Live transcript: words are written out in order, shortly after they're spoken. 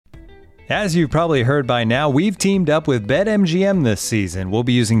As you've probably heard by now, we've teamed up with BetMGM this season. We'll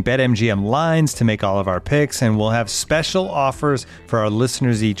be using BetMGM lines to make all of our picks, and we'll have special offers for our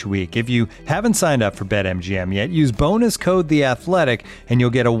listeners each week. If you haven't signed up for BetMGM yet, use bonus code The Athletic, and you'll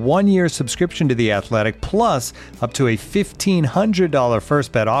get a 1-year subscription to The Athletic, plus up to a $1,500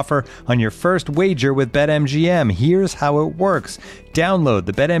 first bet offer on your first wager with BetMGM. Here's how it works. Download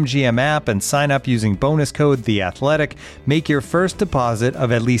the BetMGM app and sign up using bonus code The Athletic. Make your first deposit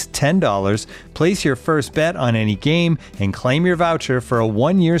of at least $10. Place your first bet on any game and claim your voucher for a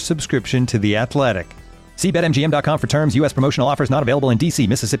 1-year subscription to The Athletic. See BetMGM.com for terms. U.S. promotional offers not available in D.C.,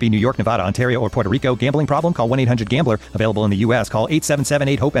 Mississippi, New York, Nevada, Ontario, or Puerto Rico. Gambling problem? Call 1-800-GAMBLER. Available in the U.S. Call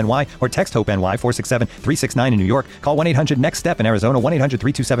 877-8-HOPE-NY or text HOPE-NY 467-369 in New York. Call 1-800-NEXT-STEP in Arizona.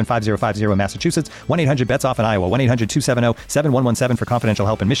 1-800-327-5050 in Massachusetts. 1-800-BETS-OFF in Iowa. 1-800-270-7117 for confidential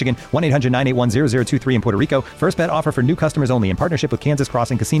help in Michigan. 1-800-981-0023 in Puerto Rico. First bet offer for new customers only in partnership with Kansas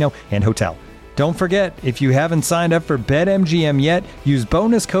Crossing Casino and Hotel. Don't forget, if you haven't signed up for BetMGM yet, use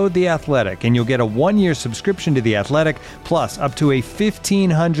bonus code The Athletic, and you'll get a 1-year subscription to The Athletic, plus up to a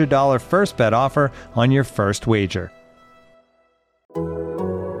 $1,500 first bet offer on your first wager.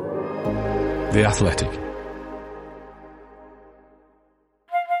 The Athletic.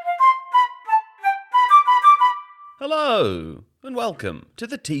 Hello, and welcome to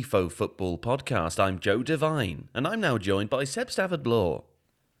the TIFO Football Podcast. I'm Joe Devine, and I'm now joined by Seb Stafford-Bloor.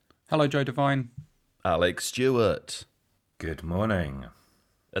 Hello, Joe Devine. Alex Stewart. Good morning.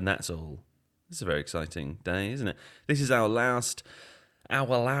 And that's all. It's a very exciting day, isn't it? This is our last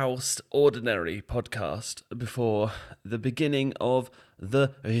ordinary podcast before the beginning of the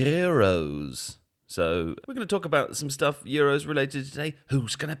Euros. So we're going to talk about some stuff Euros related today.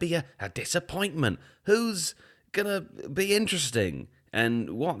 Who's going to be a disappointment? Who's going to be interesting? And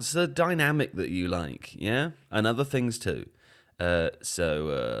what's the dynamic that you like? Yeah? And other things too.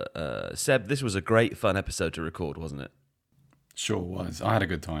 Seb, this was a great fun episode to record, wasn't it? Sure was. I had a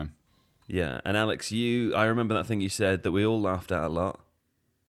good time. Yeah, and Alex, I remember that thing you said that we all laughed at a lot.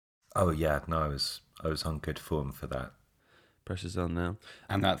 Oh yeah, no, I was on good form for that. Pressure's on now.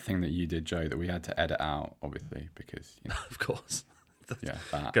 And that thing that you did, Joe, that we had to edit out, obviously, because of course,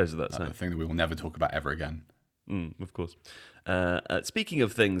 that goes without saying. The thing that we will never talk about ever again. Of course. Speaking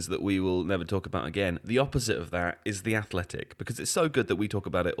of things that we will never talk about again, the opposite of that is The Athletic, because it's so good that we talk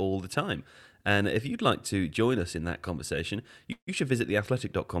about it all the time. And if you'd like to join us in that conversation, you should visit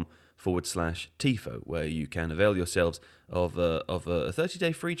theathletic.com/TIFO, where you can avail yourselves of a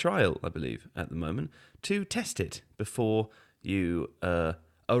 30-day free trial, I believe, at the moment, to test it before you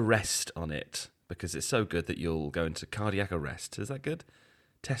arrest on it, because it's so good that you'll go into cardiac arrest. Is that good?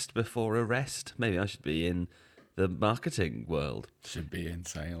 Test before arrest? Maybe I should be in the marketing world. Should be in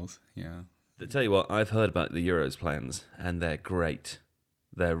sales, yeah. To tell you what, I've heard about the Euros plans, and they're great.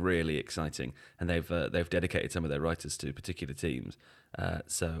 They're really exciting, and they've dedicated some of their writers to particular teams.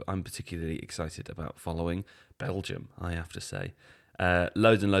 So I'm particularly excited about following Belgium, I have to say.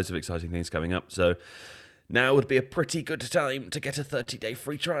 Loads and loads of exciting things coming up. So now would be a pretty good time to get a 30-day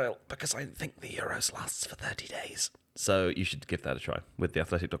free trial, because I think the Euros lasts for 30 days. So you should give that a try with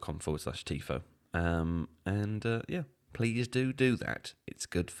theathletic.com/TIFO. Yeah, please do that. It's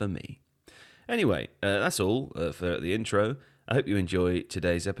good for me. Anyway, that's all for the intro. I hope you enjoy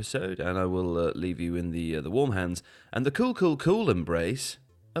today's episode, and I will leave you in the warm hands and the cool embrace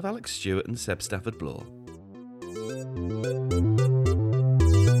of Alex Stewart and Seb Stafford-Bloor.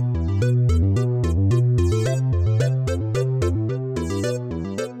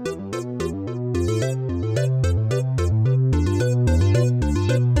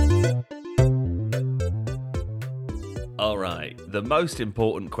 The most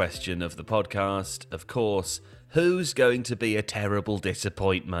important question of the podcast, of course, who's going to be a terrible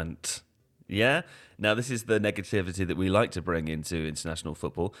disappointment? Yeah? Now, this is the negativity that we like to bring into international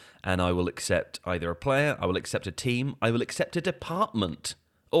football, and I will accept either a player, I will accept a team, I will accept a department,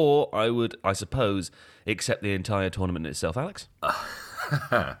 or I would, I suppose, accept the entire tournament itself. Alex?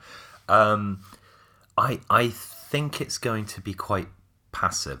 I think it's going to be quite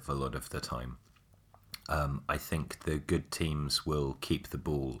passive a lot of the time. I think the good teams will keep the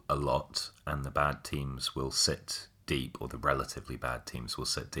ball a lot, and the bad teams will sit deep, or the relatively bad teams will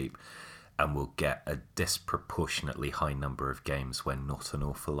sit deep, and will get a disproportionately high number of games when not an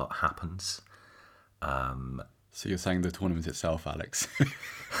awful lot happens. So you're saying the tournament itself, Alex?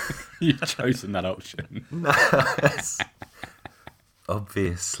 You've chosen that option. No,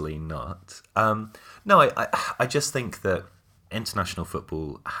 obviously not. No, I just think that international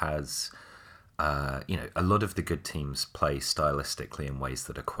football has... a lot of the good teams play stylistically in ways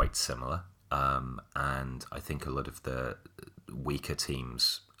that are quite similar. And I think a lot of the weaker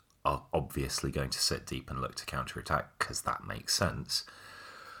teams are obviously going to sit deep and look to counter-attack because that makes sense.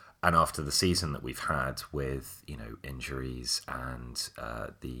 And after the season that we've had with, injuries and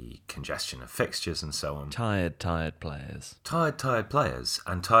the congestion of fixtures and so on. Tired players. Tired players.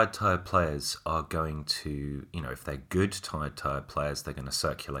 And tired players are going to, if they're good tired players, they're going to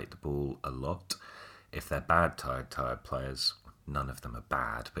circulate the ball a lot. If they're bad tired players, none of them are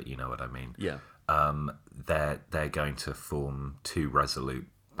bad, but you know what I mean. Yeah. They're going to form two resolute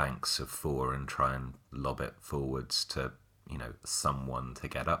banks of four and try and lob it forwards to someone to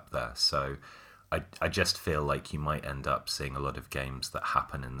get up there. So I just feel like you might end up seeing a lot of games that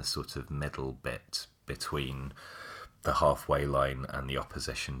happen in the sort of middle bit between the halfway line and the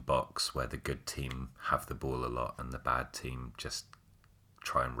opposition box, where the good team have the ball a lot and the bad team just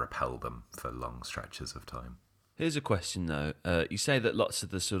try and repel them for long stretches of time. Here's a question though. You say that lots of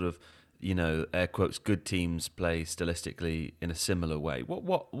the sort of, air quotes, good teams play stylistically in a similar way.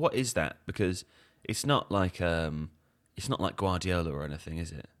 What is that? Because it's not like Guardiola or anything,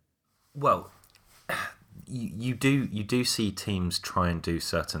 is it? Well, you do see teams try and do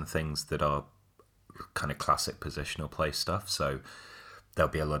certain things that are kind of classic positional play stuff. So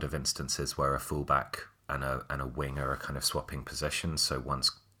there'll be a lot of instances where a fullback and a winger are kind of swapping positions. So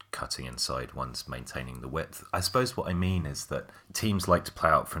one's cutting inside, one's maintaining the width. I suppose what I mean is that teams like to play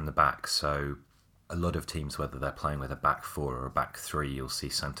out from the back. So a lot of teams, whether they're playing with a back four or a back three, you'll see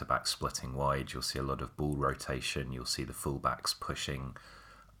centre-backs splitting wide, you'll see a lot of ball rotation, you'll see the full-backs pushing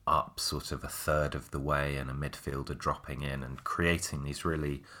up sort of a third of the way and a midfielder dropping in and creating these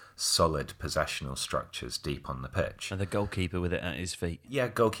really solid possessional structures deep on the pitch. And the goalkeeper with it at his feet. Yeah,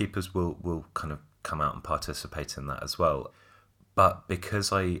 goalkeepers will kind of come out and participate in that as well. But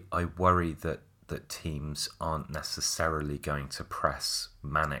because I worry that teams aren't necessarily going to press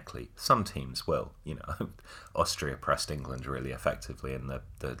manically. Some teams will. Austria pressed England really effectively in the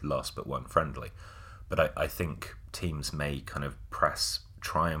last but one friendly. But I think teams may kind of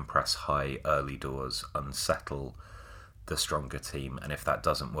try and press high early doors, unsettle the stronger team, and if that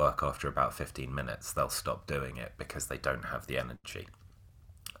doesn't work after about 15 minutes, they'll stop doing it because they don't have the energy.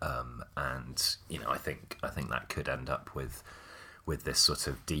 I think that could end up with this sort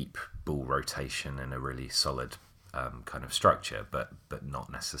of deep ball rotation and a really solid kind of structure, but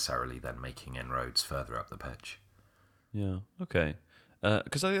not necessarily then making inroads further up the pitch. Yeah, okay.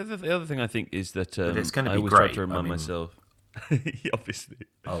 Because the other thing I think is that but it's going to I be always great. try to remind myself. Obviously.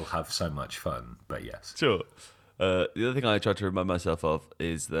 I'll have so much fun, but yes. Sure. The other thing I try to remind myself of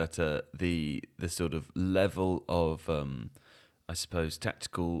is that the sort of level of, I suppose,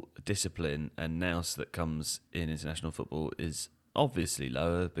 tactical discipline and nous that comes in international football is obviously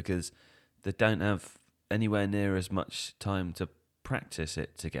lower because they don't have anywhere near as much time to practice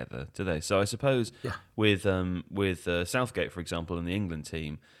it together, do they? So I suppose with Southgate, for example, in the England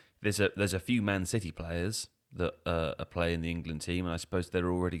team, there's a few Man City players that are playing the England team, and I suppose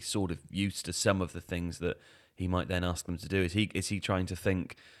they're already sort of used to some of the things that he might then ask them to do. Is he trying to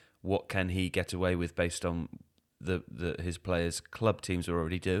think what can he get away with based on his players' club teams are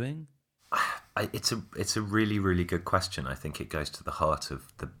already doing? It's a really, really good question. I think it goes to the heart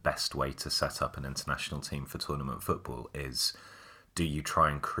of the best way to set up an international team for tournament football is, do you try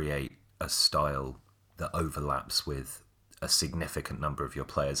and create a style that overlaps with a significant number of your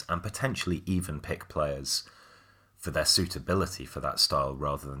players and potentially even pick players for their suitability for that style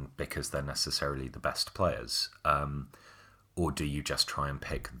rather than because they're necessarily the best players? Or do you just try and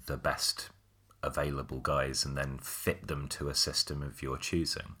pick the best available guys and then fit them to a system of your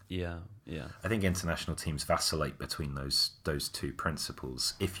choosing? Yeah. I think international teams vacillate between those two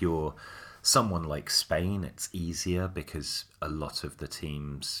principles. If you're someone like Spain, it's easier because a lot of the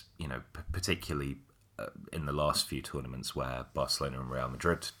teams, particularly in the last few tournaments where Barcelona and Real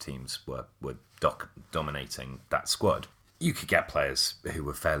Madrid teams were dominating that squad, you could get players who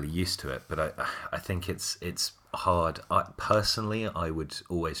were fairly used to it. But I think it's hard. Personally, I would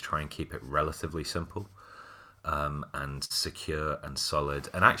always try and keep it relatively simple and secure and solid.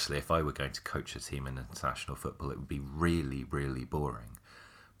 And actually, if I were going to coach a team in international football, it would be really, really boring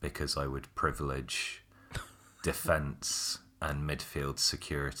because I would privilege defence and midfield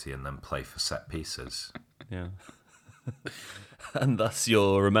security and then play for set pieces. Yeah. And thus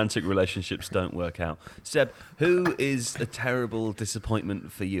your romantic relationships don't work out. Seb, who is a terrible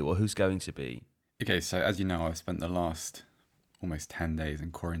disappointment for you, or who's going to be? Okay, so as you know, I've spent the last almost 10 days in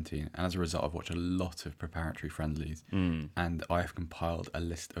quarantine, and as a result, I've watched a lot of preparatory friendlies, and I have compiled a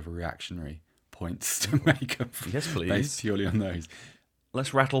list of reactionary points to make up yes, please. based purely on those.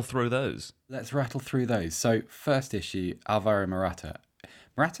 Let's rattle through those. Let's rattle through those. So, first issue, Alvaro Morata.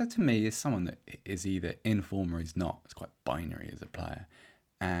 Morata, to me, is someone that is either in form or he's not. It's quite binary as a player.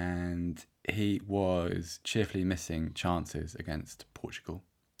 and he was cheerfully missing chances against Portugal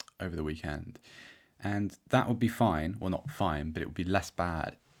over the weekend. And that would be fine. Well, not fine, but it would be less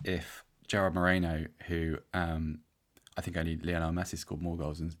bad if Gerard Moreno, who I think only Lionel Messi scored more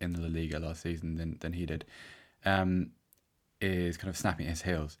goals in the La Liga last season than he did, is kind of snapping at his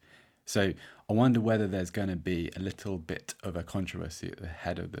heels. So I wonder whether there's going to be a little bit of a controversy at the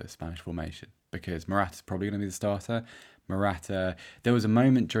head of the Spanish formation, because Morata's probably going to be the starter. Morata, there was a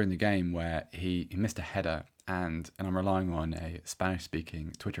moment during the game where he missed a header, and I'm relying on a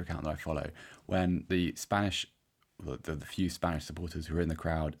Spanish-speaking Twitter account that I follow, when the few Spanish supporters who were in the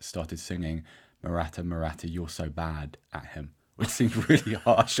crowd started singing "Morata, Morata, you're so bad" at him, which seemed really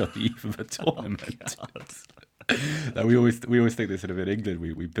harsh on the eve of a tournament. We always think this sort of in England,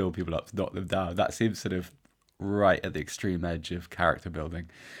 we build people up to knock them down. That seems sort of right at the extreme edge of character building.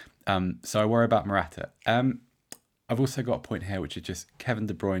 So I worry about Morata. I've also got a point here, which is just Kevin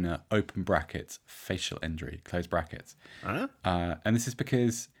De Bruyne, open brackets, facial injury, close brackets. And this is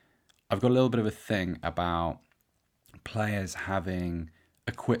because I've got a little bit of a thing about players having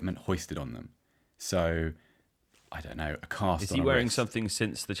equipment hoisted on them. So, I don't know, a cast. Is he wearing something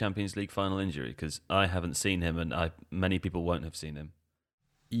since the Champions League final injury? Because I haven't seen him, and many people won't have seen him.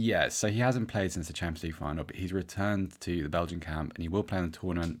 Yeah, so he hasn't played since the Champions League final, but he's returned to the Belgian camp, and he will play in the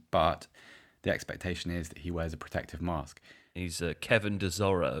tournament, but the expectation is that he wears a protective mask. He's Kevin De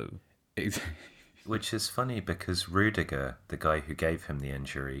Zorro. Which is funny because Rudiger, the guy who gave him the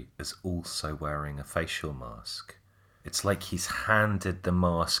injury, is also wearing a facial mask. It's like he's handed the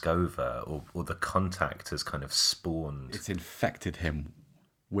mask over, or the contact has kind of spawned. It's infected him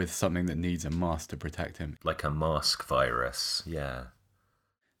with something that needs a mask to protect him. Like a mask virus, yeah.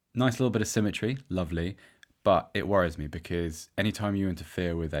 Nice little bit of symmetry, lovely. But it worries me because anytime you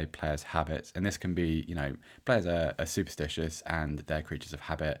interfere with a player's habits, and this can be, players are superstitious and they're creatures of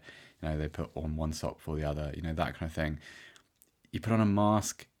habit. They put on one sock for the other, that kind of thing. You put on a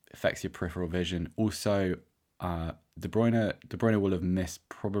mask, affects your peripheral vision. Also, De Bruyne will have missed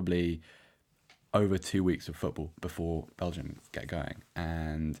probably over 2 weeks of football before Belgium get going,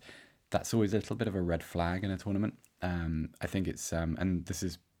 and that's always a little bit of a red flag in a tournament. I think it's, and this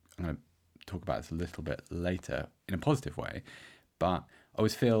is, I'm going to talk about this a little bit later in a positive way, but I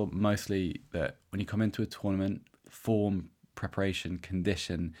always feel mostly that when you come into a tournament, form, preparation,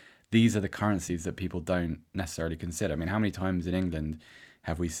 condition, these are the currencies that people don't necessarily consider. I mean, how many times in England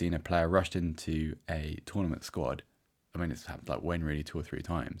have we seen a player rushed into a tournament squad? I mean, it's happened like Wayne Rooney 2 or 3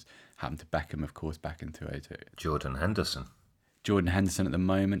 times. Happened to Beckham, of course, back in 2002. Jordan Henderson at the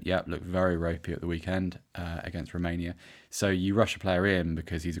moment, looked very ropey at the weekend against Romania. So you rush a player in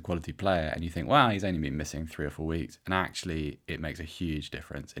because he's a quality player, and you think, wow, he's only been missing 3 or 4 weeks, and actually it makes a huge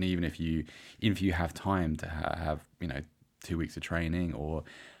difference. And even if you have time to have 2 weeks of training or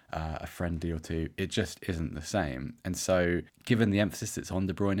a friendly or two, it just isn't the same. And so, given the emphasis that's on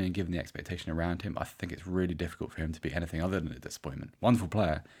De Bruyne and given the expectation around him, I think it's really difficult for him to be anything other than a disappointment. Wonderful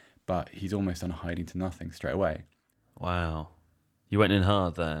player, but he's almost on hiding to nothing straight away. Wow. You went in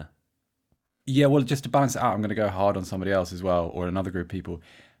hard there. Yeah, well, just to balance it out, I'm going to go hard on somebody else as well, or another group of people.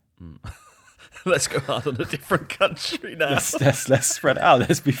 Let's go hard on a different country now. Let's spread it out.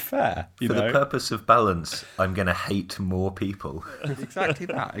 Let's be fair. For the purpose of balance, I'm going to hate more people. Exactly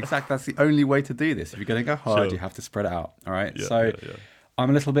that. That's the only way to do this. If you're going to go hard, You have to spread it out. All right. Yeah. I'm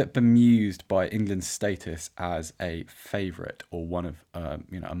a little bit bemused by England's status as a favourite, or one of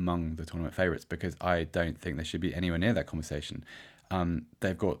among the tournament favourites, because I don't think they should be anywhere near that conversation.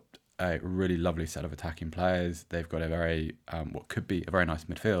 They've got a really lovely set of attacking players. They've got a very what could be a very nice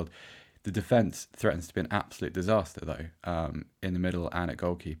midfield. The defence threatens to be an absolute disaster, though, in the middle and at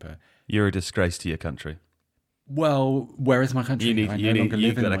goalkeeper. You're a disgrace to your country. Well, where is my country?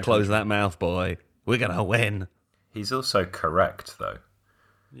 You've got to close that mouth, boy. We're going to win. He's also correct, though.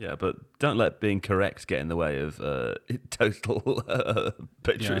 Yeah, but don't let being correct get in the way of total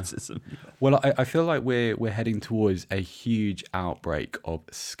patriotism. Yeah. Well, I feel like we're heading towards a huge outbreak of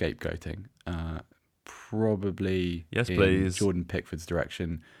scapegoating. Probably in Jordan Pickford's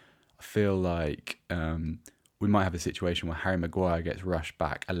direction. I feel like we might have a situation where Harry Maguire gets rushed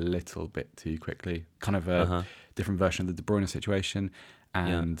back a little bit too quickly. Kind of a different version of the De Bruyne situation.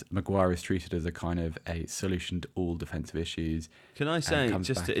 And Maguire is treated as a kind of a solution to all defensive issues. Can I say,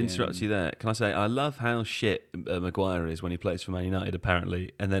 just to interrupt you there, I love how shit Maguire is when he plays for Man United,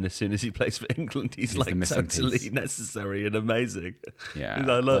 apparently, and then as soon as he plays for England, he's like totally necessary and amazing. Yeah,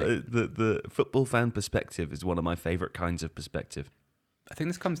 I love the football fan perspective is one of my favourite kinds of perspective. I think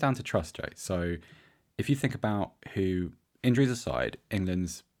this comes down to trust, Jay. So if you think about who, injuries aside,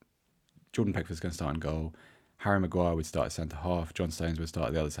 England's Jordan Pickford's going to start in goal. Harry Maguire would start at centre-half, John Stones would start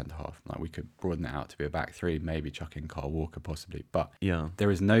at the other centre-half. Like, we could broaden it out to be a back three, maybe chuck in Kyle Walker possibly. But there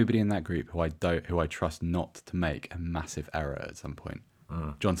is nobody in that group who I trust not to make a massive error at some point.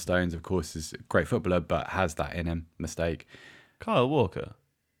 John Stones, of course, is a great footballer, but has that in him, mistake. Kyle Walker.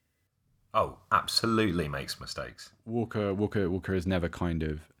 Oh, absolutely makes mistakes. Walker is never kind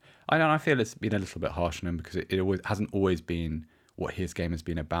of... I feel it's been a little bit harsh on him because it hasn't always been what his game has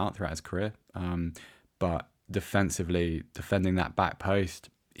been about throughout his career. But defensively, defending that back post,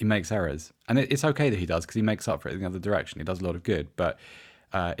 he makes errors. And it's okay that he does because he makes up for it in the other direction. He does a lot of good. But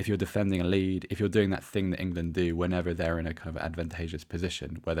if you're defending a lead, if you're doing that thing that England do whenever they're in a kind of advantageous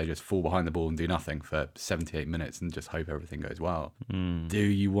position where they just fall behind the ball and do nothing for 78 minutes and just hope everything goes well, do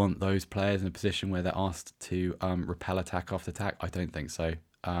you want those players in a position where they're asked to repel attack after attack? I don't think so.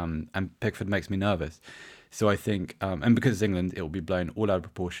 And Pickford makes me nervous. So I think, and because it's England, it will be blown all out of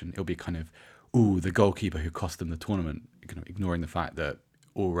proportion. It'll be kind of, the goalkeeper who cost them the tournament, kind of ignoring the fact that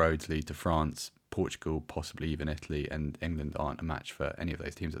all roads lead to France, Portugal, possibly even Italy, and England aren't a match for any of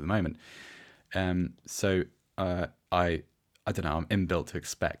those teams at the moment. So I don't know, I'm inbuilt to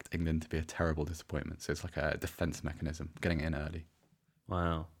expect England to be a terrible disappointment. So it's like a defence mechanism, getting it in early.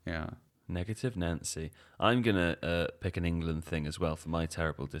 Wow. Yeah. Negative Nancy. I'm going to pick an England thing as well for my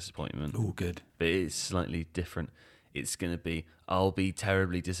terrible disappointment. Oh, good. But it's slightly different. It's going to be, I'll be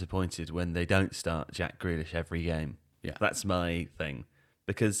terribly disappointed when they don't start Jack Grealish every game. Yeah. That's my thing.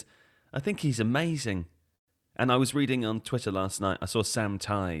 Because I think he's amazing. And I was reading on Twitter last night, I saw Sam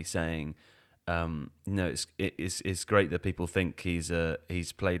Tighe saying, it's great that people think he's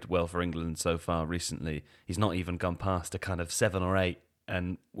played well for England so far recently. He's not even gone past a kind of 7 or 8.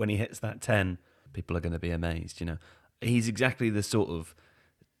 And when he hits that 10, people are going to be amazed. He's exactly the sort of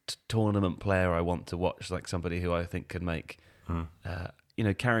tournament player I want to watch, like somebody who I think can make,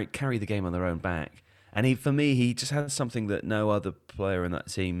 carry the game on their own back. And for me, he just has something that no other player in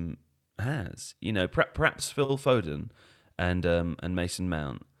that team has. Perhaps Phil Foden and Mason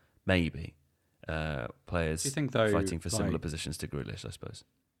Mount, maybe players fighting for similar positions to Grealish, I suppose.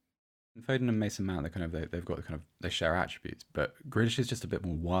 Foden and Mason Mount, they share attributes, but Grealish is just a bit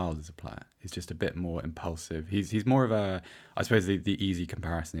more wild as a player. He's just a bit more impulsive. He's more of a, I suppose the easy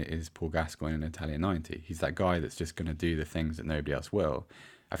comparison is Paul Gascoigne in Italian 90. He's that guy that's just going to do the things that nobody else will.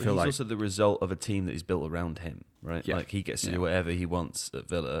 He's also the result of a team that is built around him, right? Yeah. Like he gets to do whatever he wants at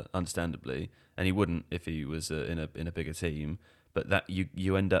Villa, understandably, and he wouldn't if he was in a bigger team. But that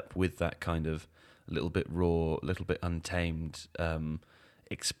you end up with that kind of a little bit raw, a little bit untamed,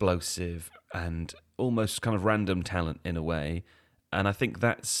 explosive and almost kind of random talent in a way. And I think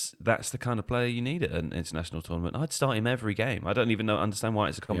that's the kind of player you need at an international tournament. I'd start him every game. I don't even understand why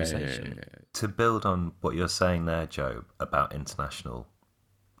it's a conversation. Yeah. To build on what you're saying there, Joe, about international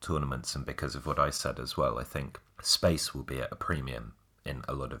tournaments, and because of what I said as well, I think space will be at a premium in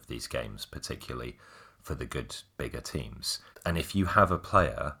a lot of these games, particularly for the good bigger teams. And if you have a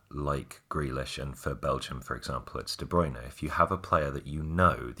player like Grealish, and for Belgium, for example, it's De Bruyne, if you have a player that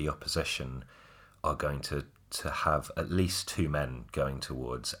the opposition are going to have at least 2 men going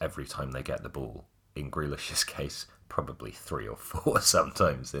towards every time they get the ball, in Grealish's case, probably 3 or 4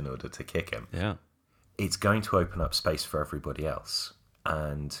 sometimes in order to kick him, it's going to open up space for everybody else.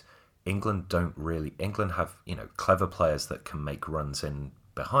 And England have, clever players that can make runs in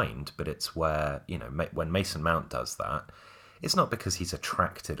behind, but it's where, when Mason Mount does that, it's not because he's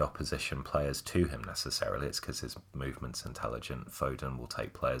attracted opposition players to him necessarily, it's because his movement's intelligent. Foden will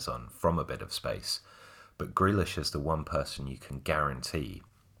take players on from a bit of space, but Grealish is the one person you can guarantee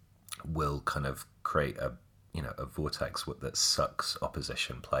will kind of create a vortex that sucks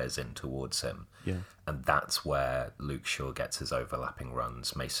opposition players in towards him. Yeah. And that's where Luke Shaw gets his overlapping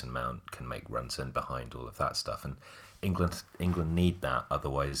runs. Mason Mount can make runs in behind, all of that stuff. And England need that,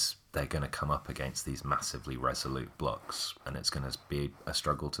 otherwise they're going to come up against these massively resolute blocks, and it's going to be a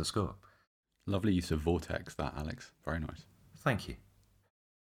struggle to score. Lovely use of vortex, that, Alex. Very nice. Thank you.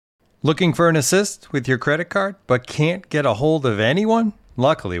 Looking for an assist with your credit card, but can't get a hold of anyone?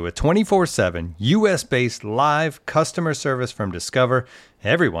 Luckily, with 24/7 US-based live customer service from Discover,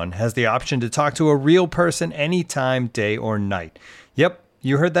 everyone has the option to talk to a real person anytime, day or night. Yep,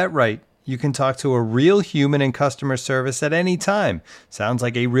 you heard that right. You can talk to a real human in customer service at any time. Sounds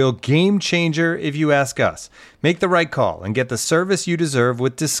like a real game changer if you ask us. Make the right call and get the service you deserve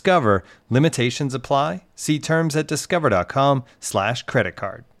with Discover. Limitations apply. See terms at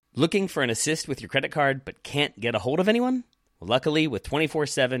discover.com/creditcard. Looking for an assist with your credit card but can't get a hold of anyone? Well, luckily, with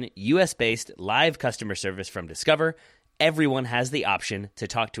 24/7 US-based live customer service from Discover, everyone has the option to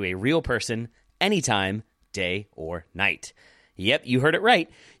talk to a real person anytime, day or night. Yep, you heard it right.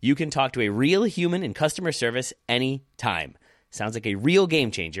 You can talk to a real human in customer service anytime. Sounds like a real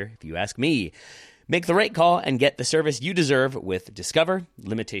game changer, if you ask me. Make the right call and get the service you deserve with Discover.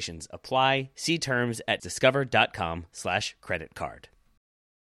 Limitations apply. See terms at discover.com/creditcard.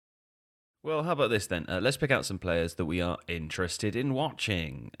 Well, how about this then? Let's pick out some players that we are interested in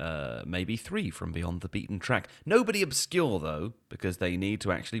watching. Maybe 3 from beyond the beaten track. Nobody obscure, though, because they need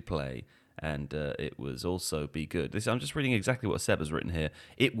to actually play. And it was also be good. I'm just reading exactly what Seb has written here.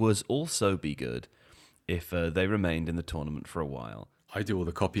 It was also be good if they remained in the tournament for a while. I do all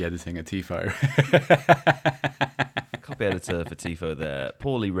the copy editing at TIFO. Copy editor for TIFO there.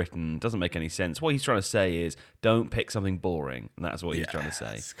 Poorly written, doesn't make any sense. What he's trying to say is don't pick something boring. And that's what he's trying to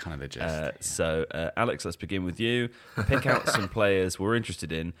say. It's kind of the gist. So, Alex, let's begin with you. Pick out some players we're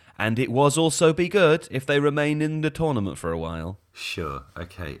interested in. And it was also be good if they remain in the tournament for a while. Sure.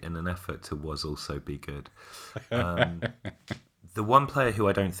 Okay. In an effort to was also be good. The one player who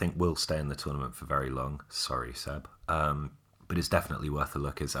I don't think will stay in the tournament for very long, sorry, Seb, but is definitely worth a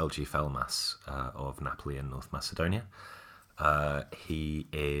look, is LG Felmas of Napoli in North Macedonia. He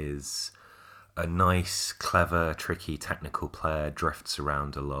is a nice, clever, tricky, technical player, drifts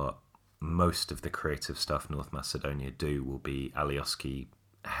around a lot. Most of the creative stuff North Macedonia do will be Alioski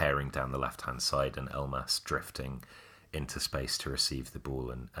herring down the left-hand side and Elmas drifting into space to receive the ball,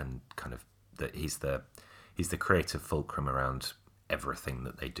 and kind of he's the creative fulcrum around everything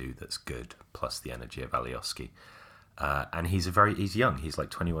that they do that's good, plus the energy of Alioski. And he's young. He's like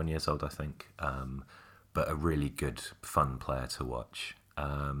 21 years old, I think, but a really good, fun player to watch.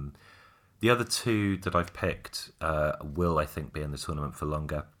 The other 2 that I've picked will, I think, be in the tournament for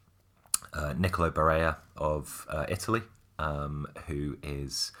longer. Nicolo Barea of Italy, who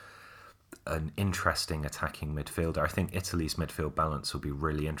is an interesting attacking midfielder. I think Italy's midfield balance will be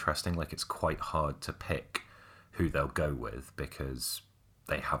really interesting. Like, it's quite hard to pick who they'll go with because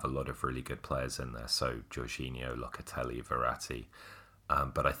they have a lot of really good players in there. So Jorginho, Locatelli, Verratti.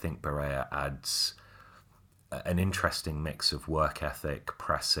 But I think Barea adds an interesting mix of work ethic,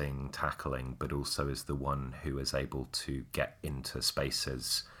 pressing, tackling, but also is the one who is able to get into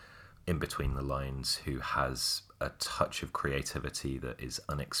spaces in between the lines, who has a touch of creativity that is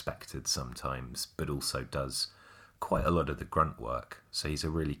unexpected sometimes, but also does quite a lot of the grunt work. So he's a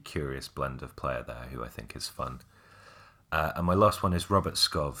really curious blend of player there who I think is fun. And my last one is Robert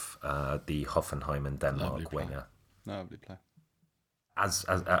Skov, the Hoffenheim and Denmark winger. Lovely player. As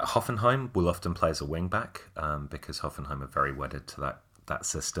Hoffenheim will often play as a wing back because Hoffenheim are very wedded to that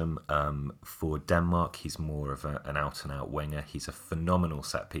system. For Denmark, he's more of an out-and-out winger. He's a phenomenal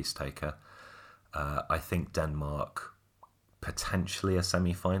set-piece taker. I think Denmark potentially are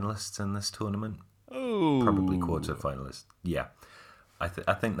semi-finalists in this tournament. Oh, probably quarter-finalists. Yeah. I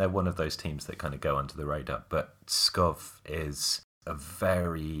think they're one of those teams that kind of go under the radar. But Skov is a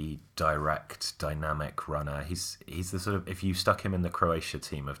very direct, dynamic runner. He's the sort of, if you stuck him in the Croatia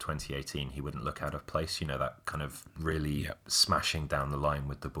team of 2018, he wouldn't look out of place. You know, that kind of really smashing down the line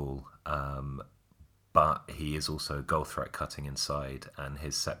with the ball. But he is also a goal threat cutting inside, and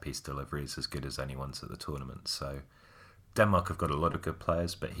his set-piece delivery is as good as anyone's at the tournament. So Denmark have got a lot of good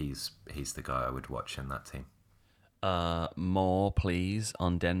players, but he's the guy I would watch in that team. More, please,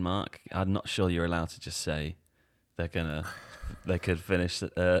 on Denmark. I'm not sure you're allowed to just say they could finish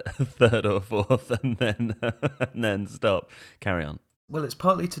 3rd or 4th and then stop. Carry on. Well, it's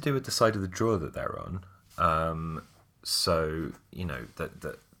partly to do with the side of the draw that they're on. So you know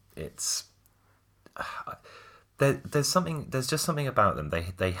that it's there's just something about them.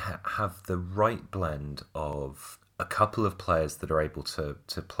 They have the right blend of a couple of players that are able to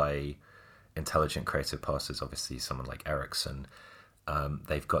play intelligent, creative passes. Obviously, someone like Eriksen.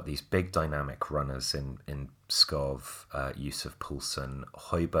 They've got these big dynamic runners in Skov, Yusuf Poulsen,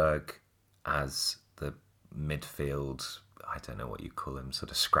 Højbjerg as the midfield, I don't know what you call him, sort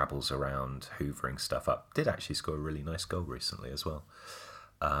of scrabbles around, hoovering stuff up. Did actually score a really nice goal recently as well.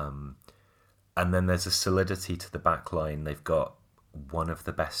 And then there's a solidity to the back line. They've got one of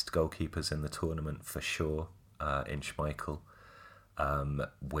the best goalkeepers in the tournament for sure, in Schmeichel.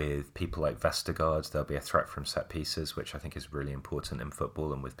 With people like Vestergaard, there'll be a threat from set pieces, which I think is really important in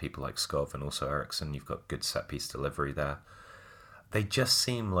football. And with people like Skov and also Eriksen, you've got good set piece delivery there. They just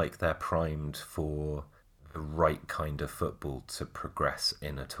seem like they're primed for the right kind of football to progress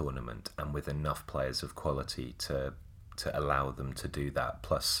in a tournament, and with enough players of quality to allow them to do that.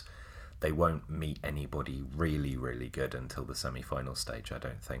 Plus, they won't meet anybody really, really good until the semi-final stage, I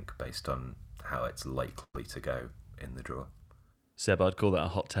don't think, based on how it's likely to go in the draw. Seb, I'd call that a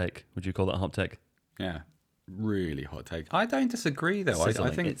hot take. Would you call that a hot take? Yeah, really hot take. I don't disagree though. I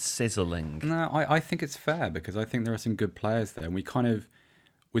think it's sizzling. No, I think it's fair because I think there are some good players there, and we kind of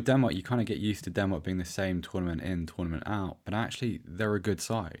with Denmark, you kind of get used to Denmark being the same tournament in, tournament out, but actually they're a good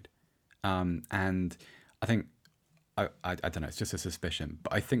side, and I think. I don't know, it's just a suspicion,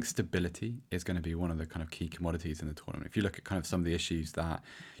 but I think stability is going to be one of the kind of key commodities in the tournament. If you look at kind of some of the issues that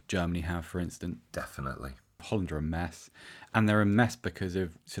Germany have, for instance. Definitely. Holland are a mess, and they're a mess because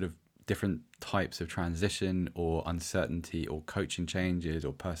of sort of different types of transition or uncertainty or coaching changes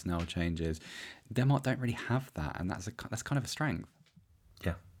or personnel changes. Denmark don't really have that, and that's kind of a strength.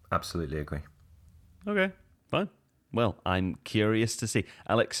 Yeah, absolutely agree. Okay, fine. Well, I'm curious to see.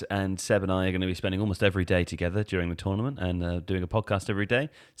 Alex and Seb and I are going to be spending almost every day together during the tournament and doing a podcast every day.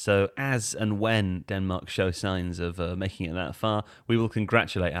 So as and when Denmark show signs of making it that far, we will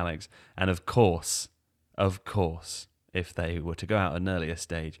congratulate Alex. And of course, if they were to go out at an earlier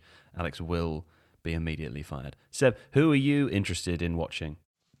stage, Alex will be immediately fired. Seb, who are you interested in watching?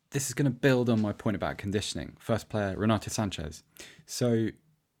 This is going to build on my point about conditioning. First player, Renato Sanchez. So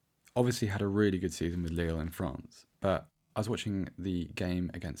obviously had a really good season with Lille in France. But I was watching the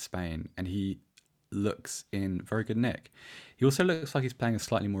game against Spain, and he looks in very good nick. He also looks like he's playing a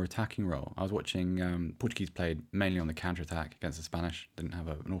slightly more attacking role. I was watching Portuguese played mainly on the counter-attack against the Spanish, didn't have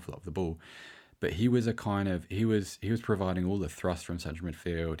an awful lot of the ball. But he was he was providing all the thrust from central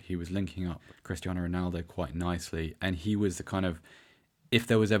midfield. He was linking up Cristiano Ronaldo quite nicely, and he was the kind of, if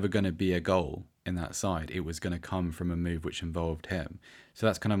there was ever going to be a goal in that side, it was going to come from a move which involved him. So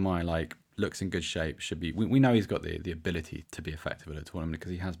that's kind of my looks in good shape. Should be. We know he's got the ability to be effective at a tournament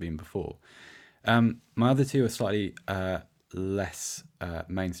because he has been before. My other two are slightly less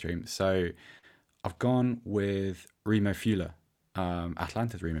mainstream. So I've gone with Remo Freuler,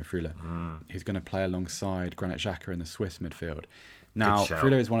 Atalanta's Remo Freuler. He's going to play alongside Granit Xhaka in the Swiss midfield. Now,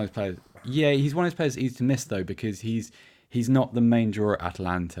 Freuler is one of those players. Yeah, he's one of those players easy to miss though because he's not the main draw at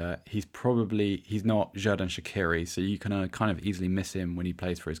Atalanta. He's not Xherdan Shaqiri, so you can kind of easily miss him when he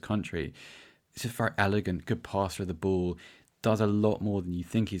plays for his country. He's just very elegant, good passer of the ball, does a lot more than you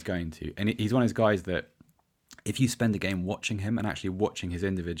think he's going to. And he's one of those guys that if you spend a game watching him and actually watching his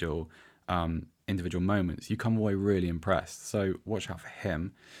individual moments, you come away really impressed. So watch out for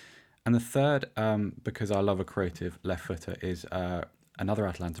him. And the third, because I love a creative left footer, is another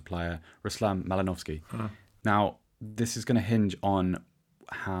Atalanta player, Ruslan Malinovskyi. Now, this is going to hinge on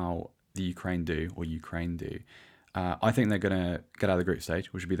how the Ukraine do. I think they're going to get out of the group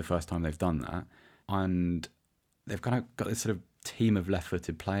stage, which would be the first time they've done that. And they've kind of got this sort of team of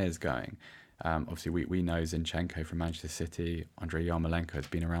left-footed players going. Obviously, we know Zinchenko from Manchester City. Andrei Yarmolenko has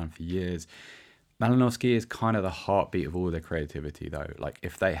been around for years. Malinovskyi is kind of the heartbeat of all their creativity, though. Like,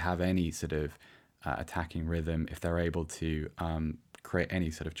 if they have any sort of attacking rhythm, if they're able to create any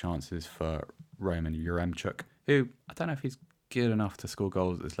sort of chances for Roman Yaremchuk, who I don't know if he's good enough to score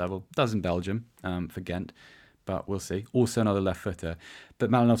goals at this level. Does in Belgium for Ghent, but we'll see. Also another left footer, but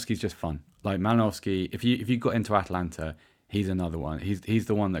Malinovskyi's just fun. Like Malinovskyi, if you got into Atalanta, he's another one. He's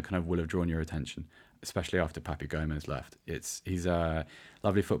the one that kind of will have drawn your attention, especially after Papi Gomez left. He's a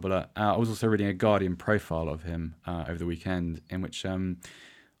lovely footballer. I was also reading a Guardian profile of him over the weekend, in which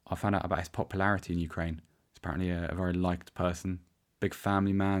I found out about his popularity in Ukraine. He's apparently a very liked person, big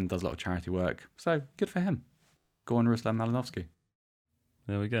family man, does a lot of charity work. So good for him. Go on, Ruslan Malinovskyi.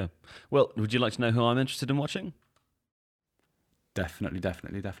 There we go. Well, would you like to know who I'm interested in watching? Definitely.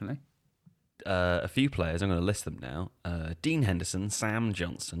 A few players, I'm going to list them now. Dean Henderson, Sam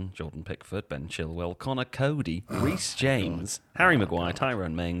Johnson, Jordan Pickford, Ben Chilwell, Connor Cody, Reece James, Harry Maguire,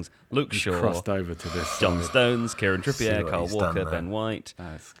 Tyrone Mings, Luke Shaw, crossed over to this John side. Stones, Kieran Trippier, Kyle he's Walker, done there. Ben White,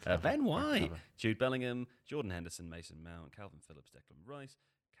 Ben White, Jude Bellingham, Jordan Henderson, Mason Mount, Calvin Phillips, Declan Rice,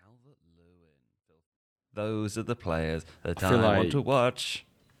 Calvert-Lewin. Those are the players that I want to watch.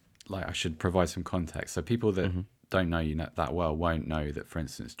 Like, I should provide some context. So people that don't know you that well won't know that, for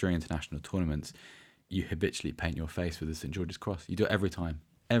instance, during international tournaments, you habitually paint your face with the St. George's Cross. You do it every time.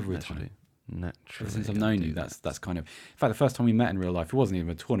 Naturally. Since I've known you, that's kind of... In fact, the first time we met in real life, it wasn't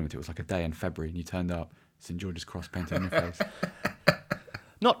even a tournament. It was like a day in February, and you turned up, St. George's Cross painted on your face.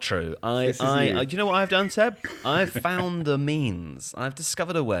 Not true. You know what I've done, Seb? I've found the means. I've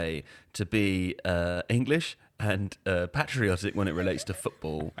discovered a way to be English and patriotic when it relates to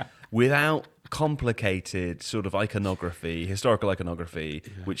football without complicated sort of iconography, historical iconography,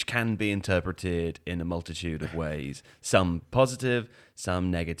 which can be interpreted in a multitude of ways. Some positive,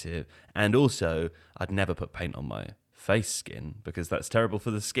 some negative. And also, I'd never put paint on my face skin because that's terrible for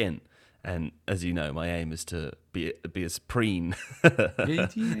the skin. And as you know, my aim is to be as preen.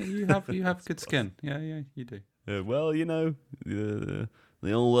 You have good skin. Yeah, you do. Well, you know,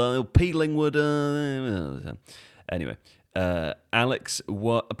 The old peeling wood. Anyway, Alex,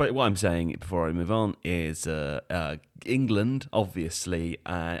 what I'm saying before I move on is England, obviously,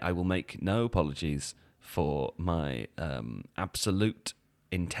 I will make no apologies for my absolute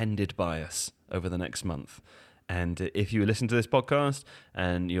intended bias over the next month. And if you listen to this podcast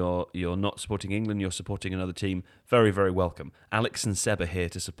and you're not supporting England, you're supporting another team, very, very welcome. Alex and Seb are here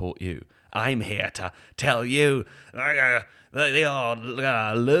to support you. I'm here to tell you that they all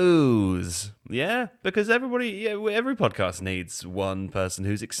lose. Yeah? Because every podcast needs one person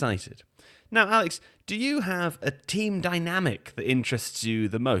who's excited. Now, Alex, do you have a team dynamic that interests you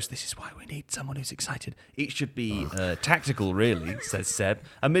the most? This is why we need someone who's excited. It should be tactical, really, says Seb.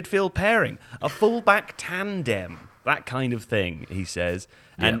 A midfield pairing, a fullback tandem, that kind of thing, he says.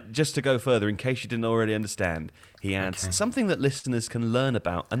 Yeah. And just to go further, in case you didn't already understand, he adds something that listeners can learn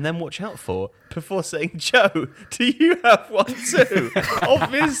about and then watch out for before saying, Joe, do you have one too?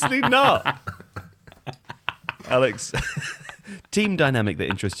 Obviously not. Alex... Team dynamic that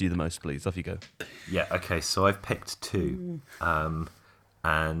interests you the most, please. Off you go. Yeah, okay, so I've picked two.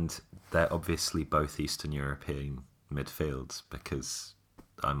 And they're obviously both Eastern European midfields because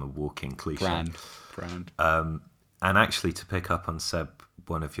I'm a walking cliche. Brand. And actually, to pick up on Seb,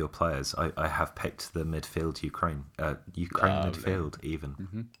 one of your players, I have picked the midfield Ukraine midfield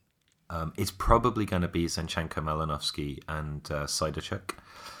even. Mm-hmm. It's probably going to be Zinchenko, Malinovsky and Siderchuk.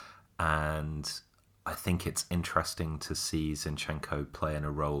 And... I think it's interesting to see Zinchenko play in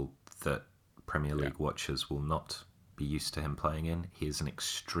a role that Premier League watchers will not be used to him playing in. He is an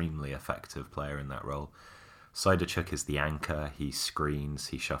extremely effective player in that role. Siderchuk is the anchor. He screens.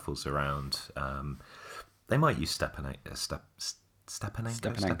 He shuffles around. They might use Stepanenko.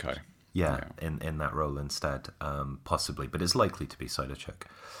 Yeah, in that role instead, possibly. But it's likely to be Siderchuk.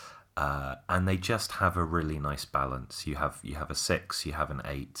 And they just have a really nice balance. You have a 6, you have an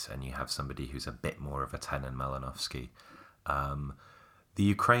 8, and you have somebody who's a bit more of a 10 in Malinovsky. The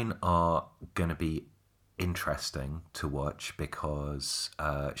Ukraine are going to be interesting to watch because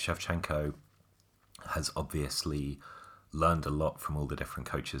Shevchenko has obviously learned a lot from all the different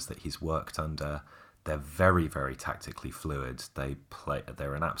coaches that he's worked under. They're very, very tactically fluid.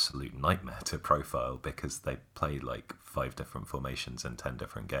 They're an absolute nightmare to profile because they play like 5 different formations in 10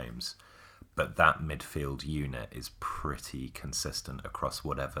 different games. But that midfield unit is pretty consistent across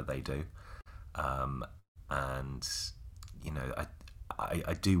whatever they do. And, you know,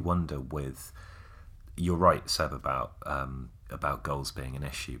 I do wonder with... You're right, Seb, about goals being an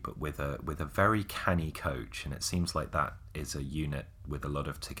issue, but with a very canny coach, and it seems like that is a unit with a lot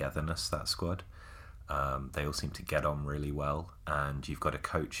of togetherness, that squad. They all seem to get on really well, and you've got a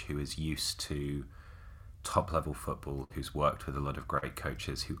coach who is used to top-level football, who's worked with a lot of great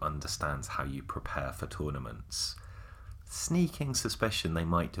coaches, who understands how you prepare for tournaments. Sneaking suspicion they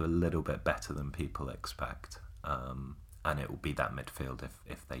might do a little bit better than people expect, and it will be that midfield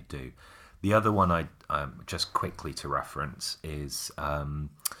if they do. The other one I just quickly to reference is, and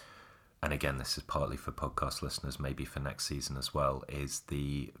again this is partly for podcast listeners, maybe for next season as well, is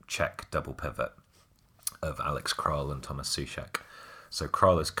the Czech double pivot of Alex Kral and Thomas Souček. So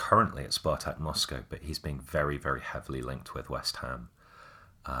Kral is currently at Spartak Moscow, but he's being very, very heavily linked with West Ham.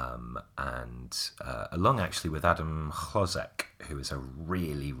 And along actually with Adam Hlozek, who is a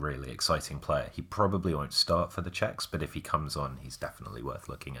really, really exciting player. He probably won't start for the Czechs, but if he comes on, he's definitely worth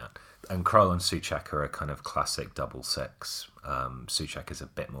looking at. And Kral and Souček are a kind of classic double 6. Souček is a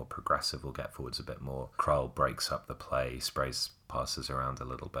bit more progressive, will get forwards a bit more. Kral breaks up the play, sprays passes around a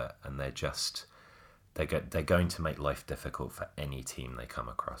little bit, and they're going to make life difficult for any team they come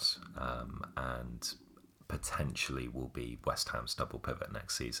across, and potentially will be West Ham's double pivot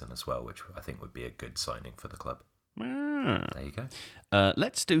next season as well, which I think would be a good signing for the club. There you go.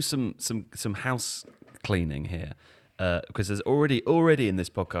 Let's do some house cleaning here, because there's already in this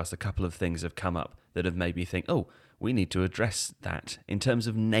podcast a couple of things have come up that have made me think, oh, we need to address that in terms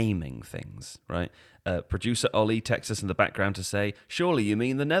of naming things, right? Producer Ollie texts us in the background to say, surely you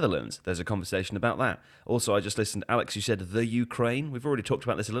mean the Netherlands. There's a conversation about that. Also, I just listened, Alex, you said the Ukraine. We've already talked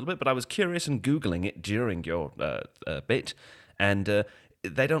about this a little bit, but I was curious and Googling it during your bit, and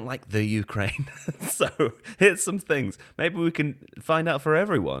they don't like the Ukraine. So here's some things. Maybe we can find out for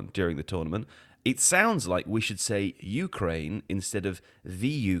everyone during the tournament. It sounds like we should say Ukraine instead of the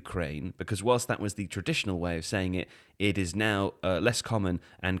Ukraine, because whilst that was the traditional way of saying it, it is now less common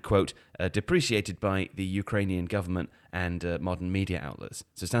and, quote, depreciated by the Ukrainian government and modern media outlets.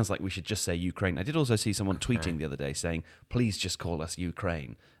 So it sounds like we should just say Ukraine. I did also see someone tweeting the other day saying, please just call us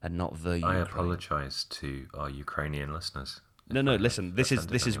Ukraine and not the Ukraine. I apologise to our Ukrainian listeners. No, listen, this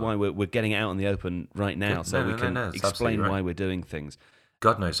is why we're getting it out in the open right now, so we can explain why we're doing things.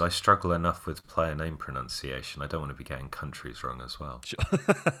 God knows, I struggle enough with player name pronunciation. I don't want to be getting countries wrong as well.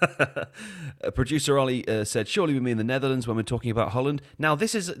 Producer Ollie said, surely we mean the Netherlands when we're talking about Holland. Now,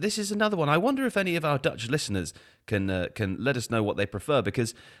 this is another one. I wonder if any of our Dutch listeners can let us know what they prefer,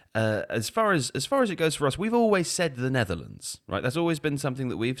 because as far as it goes for us, we've always said the Netherlands, right? That's always been something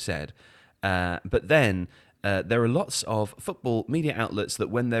that we've said. But then there are lots of football media outlets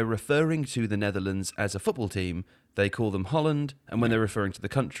that when they're referring to the Netherlands as a football team, they call them Holland, and when they're referring to the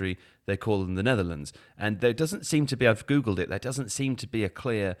country, they call them the Netherlands. And there doesn't seem to be, I've Googled it, there doesn't seem to be a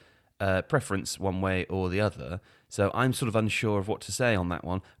clear preference one way or the other. So I'm sort of unsure of what to say on that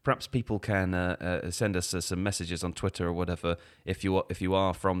one. Perhaps people can send us some messages on Twitter or whatever if you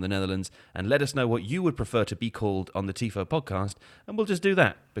are from the Netherlands, and let us know what you would prefer to be called on the TIFO podcast, and we'll just do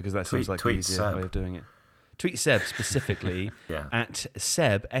that, because that seems like an easier way of doing it. Tweet Seb specifically at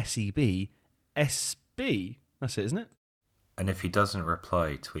Seb, S-E-B, S-B. That's it, isn't it? And if he doesn't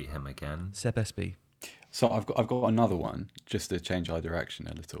reply, tweet him again. Seb SB. So I've got another one, just to change our direction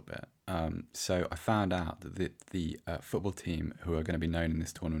a little bit. So I found out that the football team who are going to be known in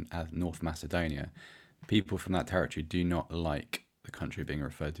this tournament as North Macedonia, people from that territory do not like the country being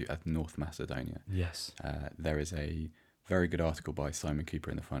referred to as North Macedonia. Yes. There is a very good article by Simon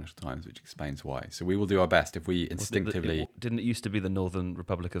Cooper in the Financial Times which explains why. So we will do our best if we instinctively... Didn't it used to be the Northern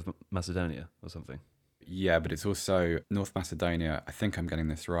Republic of Macedonia or something? Yeah, but it's also North Macedonia. I think I'm getting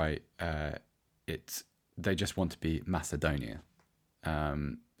this right. They just want to be Macedonia.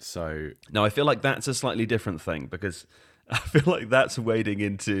 So no, I feel like that's a slightly different thing, because I feel like that's wading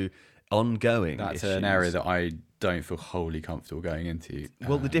into ongoing. That's issues. an area that I don't feel wholly comfortable going into.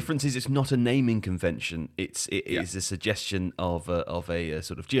 Well, the difference is it's not a naming convention. It is a suggestion of a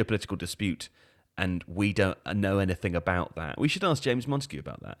sort of geopolitical dispute. And we don't know anything about that. We should ask James Montague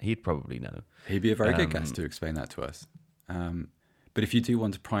about that. He'd probably know. He'd be a very good guest to explain that to us. But if you do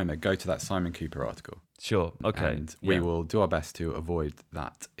want a primer, go to that Simon Cooper article. Sure, okay. And we will do our best to avoid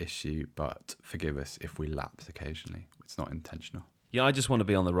that issue, but forgive us if we lapse occasionally. It's not intentional. Yeah, I just want to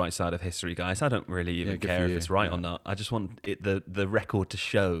be on the right side of history, guys. I don't really even care if it's right or not. I just want the record to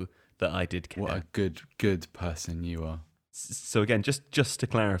show that I did care. What a good person you are. So again, just to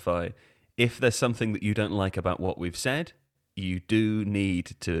clarify, if there's something that you don't like about what we've said, you do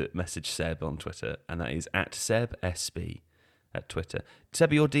need to message Seb on Twitter, and that is at SebSB at Twitter.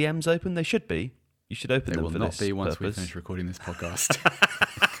 Seb, are your DMs open? They should be. You should open them for this purpose. They will not be once we finish recording this podcast.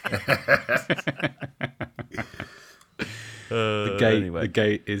 The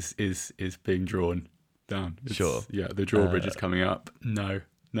gate is being drawn down. Sure. Yeah, the drawbridge is coming up. No.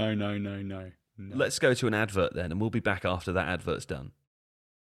 Let's go to an advert then, and we'll be back after that advert's done.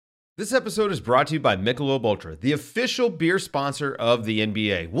 This episode is brought to you by Michelob Ultra, the official beer sponsor of the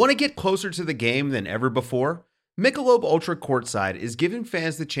NBA. Want to get closer to the game than ever before? Michelob Ultra Courtside is giving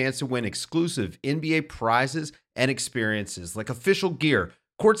fans the chance to win exclusive NBA prizes and experiences like official gear,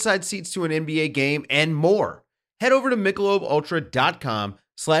 courtside seats to an NBA game, and more. Head over to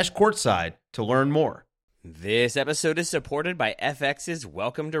MichelobUltra.com/courtside to learn more. This episode is supported by FX's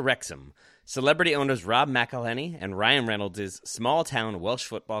Welcome to Wrexham. Celebrity owners Rob McElhenney and Ryan Reynolds' small-town Welsh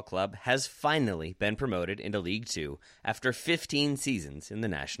football club has finally been promoted into League Two after 15 seasons in the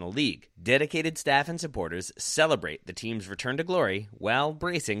National League. Dedicated staff and supporters celebrate the team's return to glory while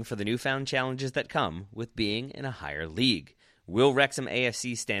bracing for the newfound challenges that come with being in a higher league. Will Wrexham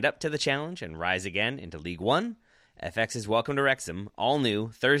AFC stand up to the challenge and rise again into League One? FX's Welcome to Wrexham, all new,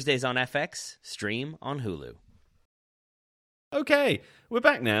 Thursdays on FX, stream on Hulu. Okay, we're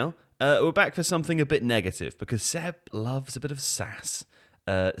back now. We're back for something a bit negative, because Seb loves a bit of sass.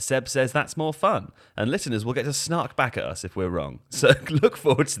 Seb says that's more fun, and listeners will get to snark back at us if we're wrong. So look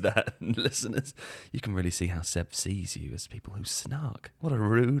forward to that. And listeners, you can really see how Seb sees you as people who snark. What a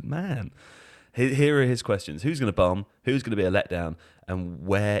rude man. Here are his questions. Who's going to bomb? Who's going to be a letdown? And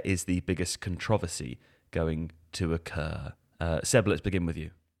where is the biggest controversy going to occur? Seb, let's begin with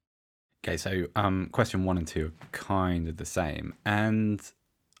you. Okay, so question 1 and 2 are kind of the same. And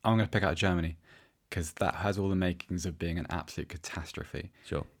I'm going to pick out Germany, because that has all the makings of being an absolute catastrophe.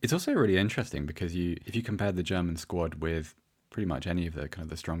 Sure. It's also really interesting because if you compare the German squad with pretty much any of the kind of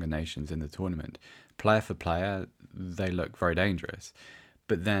the stronger nations in the tournament, player for player, they look very dangerous.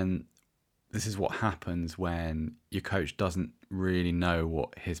 But then this is what happens when your coach doesn't really know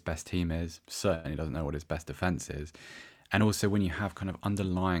what his best team is, certainly doesn't know what his best defense is. And also when you have kind of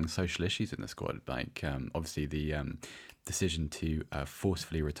underlying social issues in the squad, like obviously the decision to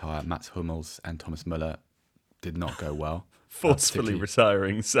forcefully retire Mats Hummels and Thomas Müller did not go well. Forcefully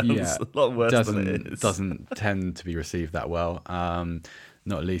retiring sounds a lot worse than it is. Doesn't tend to be received that well,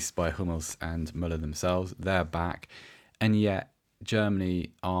 not least by Hummels and Müller themselves. They're back. And yet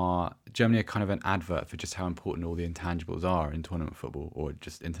Germany are kind of an advert for just how important all the intangibles are in tournament football or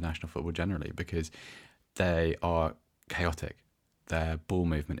just international football generally, because they are chaotic. Their ball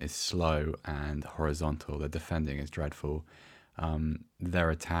movement is slow and horizontal. Their defending is dreadful. Their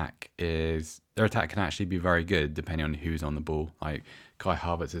attack can actually be very good depending on who's on the ball. Like Kai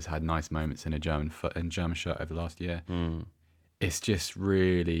Havertz has had nice moments in a German shirt over the last year. It's just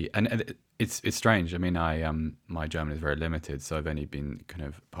really, and it's strange. I mean, my German is very limited, so I've only been kind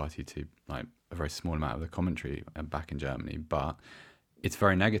of party to like a very small amount of the commentary back in Germany, but it's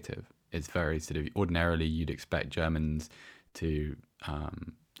very negative. It's very sort of, ordinarily you'd expect Germans to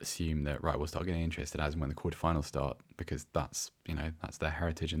assume that, right, we'll start getting interested as and when the quarterfinals start, because that's their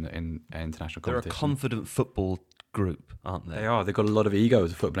heritage in international competition. They're a confident football group, aren't they? They are. They've got a lot of ego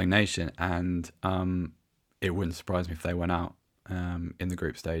as a footballing nation, and it wouldn't surprise me if they went out in the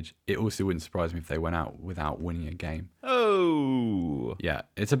group stage. It also wouldn't surprise me if they went out without winning a game. Oh, yeah,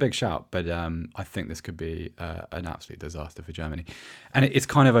 it's a big shout, but I think this could be an absolute disaster for Germany, and it's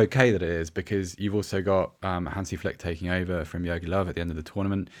kind of okay that it is, because you've also got Hansi Flick taking over from Jogi Löw at the end of the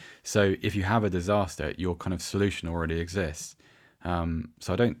tournament. So if you have a disaster, your kind of solution already exists. So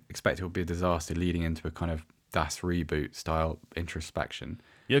I don't expect it will be a disaster leading into a kind of Das reboot style introspection.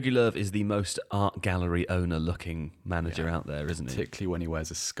 Jogi Löw is the most art gallery owner looking manager out there, isn't he? Particularly when he wears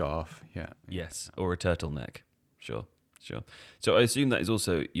a scarf. Yeah. Yes, or a turtleneck. Sure. So I assume that is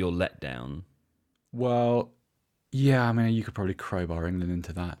also your letdown. Well, yeah, I mean, you could probably crowbar England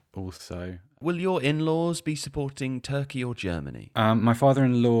into that also. Will your in-laws be supporting Turkey or Germany? My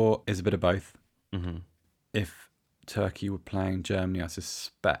father-in-law is a bit of both. Mm-hmm. If Turkey were playing Germany, I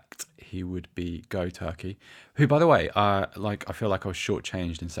suspect he would be go Turkey. Who, by the way, I feel like I was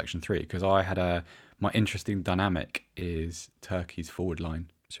shortchanged in section 3, because I had my interesting dynamic is Turkey's forward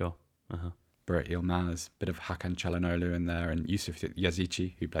line. Sure. Uh-huh. Berat Yilmaz, bit of Hakan Çalhanoğlu in there, and Yusuf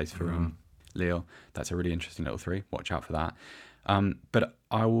Yazici, who plays for Lille. That's a really interesting little 3. Watch out for that. But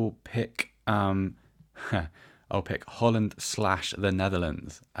I will pick Holland / the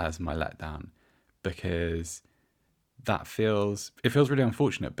Netherlands as my letdown, because it feels really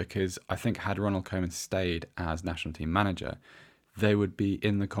unfortunate, because I think had Ronald Koeman stayed as national team manager, they would be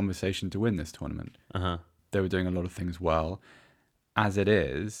in the conversation to win this tournament. Uh-huh. They were doing a lot of things well. As it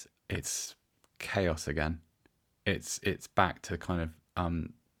is, it's chaos again. It's back to kind of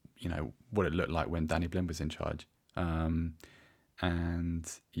what it looked like when Danny Blind was in charge. And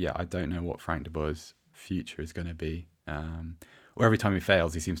yeah, I don't know what Frank de Boer's future is going to be. Or every time he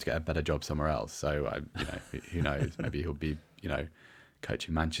fails, he seems to get a better job somewhere else. So who knows? Maybe he'll be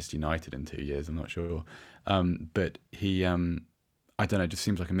coaching Manchester United in 2 years. I'm not sure. But he, I don't know, just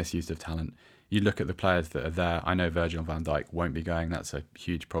seems like a misuse of talent. You look at the players that are there. I know Virgil van Dijk won't be going. That's a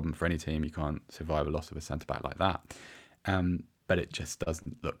huge problem for any team. You can't survive a loss of a centre-back like that. But it just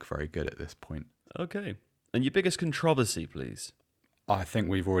doesn't look very good at this point. Okay. And your biggest controversy, please? I think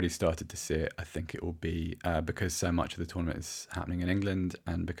we've already started to see it. I think it will be, because so much of the tournament is happening in England,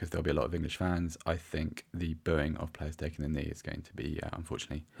 and because there'll be a lot of English fans, I think the booing of players taking the knee is going to be,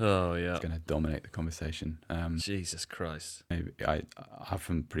 unfortunately, it's going to dominate the conversation. Jesus Christ. Maybe I have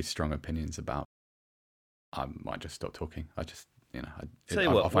some pretty strong opinions about. I might just stop talking. I just, I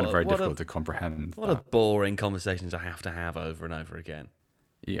find it very difficult to comprehend. What a boring conversations I have to have over and over again.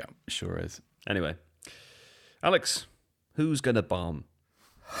 Yeah, sure is. Anyway, Alex, who's going to bomb?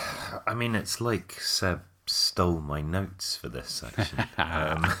 I mean, it's like Seb stole my notes for this section.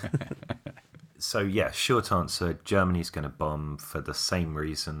 So, yeah, short answer, Germany's going to bomb for the same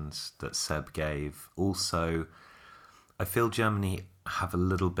reasons that Seb gave. Also, I feel Germany have a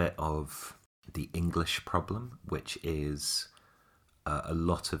little bit of the English problem, which is a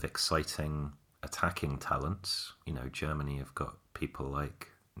lot of exciting attacking talent. Germany have got people like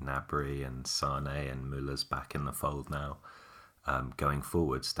Gnabry and Sane and Muller's back in the fold now. Going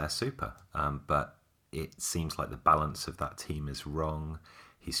forwards, they're super. But it seems like the balance of that team is wrong.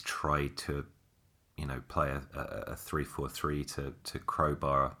 He's tried to, play a 3-4-3 to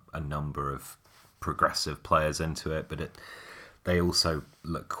crowbar a number of progressive players into it, but they also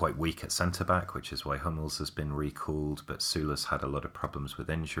look quite weak at centre-back, which is why Hummels has been recalled, but Sula's had a lot of problems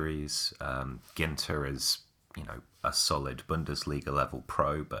with injuries. Ginter is, a solid Bundesliga-level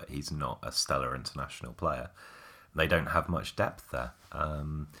pro, but he's not a stellar international player. They don't have much depth there.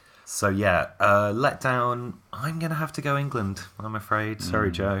 Let down. I'm going to have to go England, I'm afraid.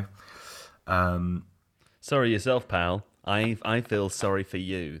 Sorry, Joe. Sorry yourself, pal. I feel sorry for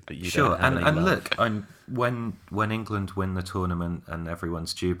you that you sure, don't have any love. Look, when England win the tournament and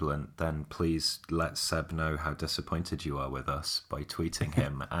everyone's jubilant, then please let Seb know how disappointed you are with us by tweeting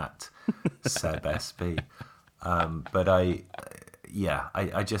him at SebSB. But yeah,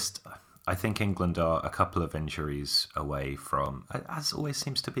 I think England are a couple of injuries away from, as always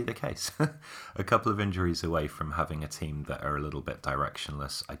seems to be the case, a couple of injuries away from having a team that are a little bit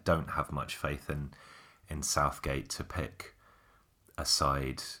directionless. I don't have much faith in Southgate to pick a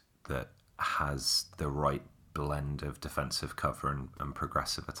side that has the right blend of defensive cover and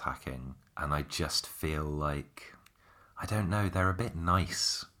progressive attacking. And I just feel like, I don't know, they're a bit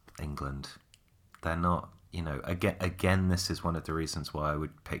nice, England. They're not, again, this is one of the reasons why I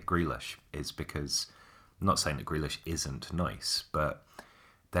would pick Grealish, is because, I'm not saying that Grealish isn't nice, but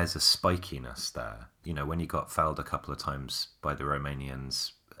there's a spikiness there. When he got fouled a couple of times by the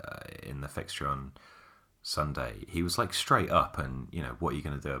Romanians in the fixture on Sunday, he was like straight up and, what are you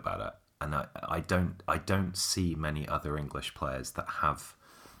going to do about it? And I don't see many other English players that have,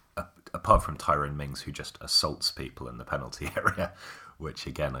 apart from Tyrone Mings, who just assaults people in the penalty area, which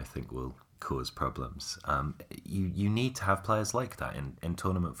again I think will cause problems. You need to have players like that in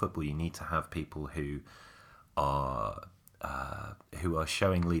tournament football. You need to have people who are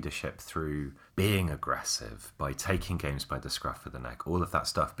showing leadership through being aggressive, by taking games by the scruff of the neck, all of that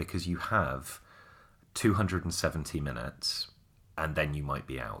stuff, because you have 270 minutes and then you might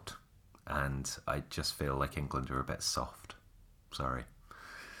be out. And I just feel like England are a bit soft. Sorry.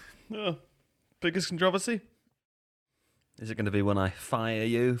 Oh, biggest controversy? Is it going to be when I fire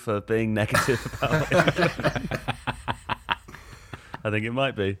you for being negative about England? I think it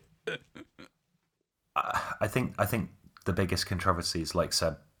might be. I think the biggest controversies, like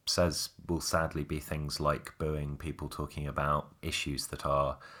Seb says, will sadly be things like booing, people talking about issues that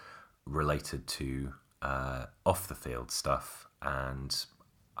are related to off the field stuff, and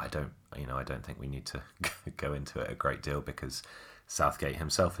I don't think we need to go into it a great deal because Southgate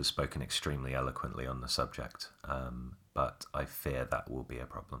himself has spoken extremely eloquently on the subject, but I fear that will be a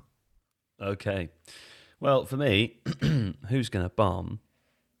problem. Okay, well, for me, who's going to bomb?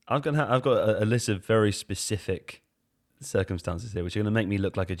 I've got a list of very specific circumstances here, which are going to make me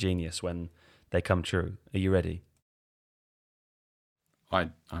look like a genius when they come true. Are you ready?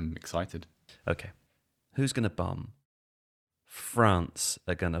 I'm excited. Okay, who's going to bomb? France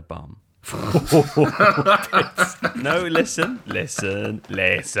are going to bomb. No, listen.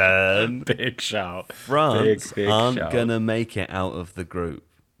 Big shout. France big aren't shout. going to make it out of the group,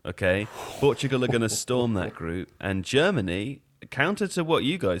 okay? Portugal are going to storm that group, and Germany, counter to what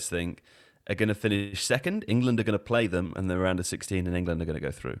you guys think, are going to finish second. England are going to play them, and they're round of 16, and England are going to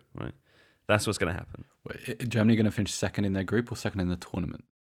go through, right? That's what's going to happen. Wait, Germany going to finish second in their group or second in the tournament?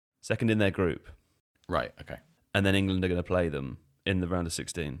 Second in their group, Right, okay. and then England are going to play them in the round of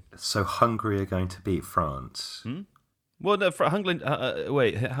 16. So Hungary are going to beat France. Well, no, for Hungary,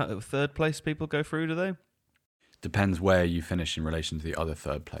 third place people go through, do they? Depends where you finish in relation to the other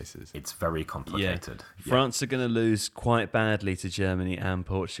third places. It's very complicated. Yeah. France are going to lose quite badly to Germany and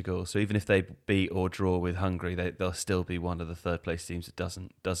Portugal. So even if they beat or draw with Hungary, they'll still be one of the third place teams that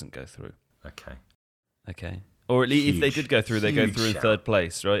doesn't go through. Okay. Or at least if they did go through, they go through in third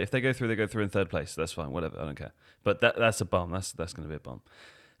place, right? If they go through, they go through in third place. That's fine. Whatever. I don't care. But that's a bomb. That's going to be a bomb.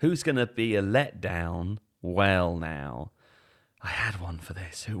 Who's going to be a letdown? Well, now, I had one for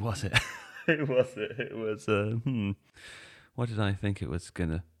this. Who was it? Who was it? It was, what did I think it was going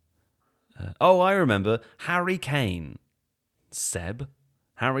to... I remember. Harry Kane. Seb.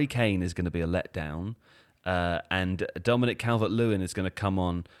 Harry Kane is going to be a letdown. And Dominic Calvert-Lewin is going to come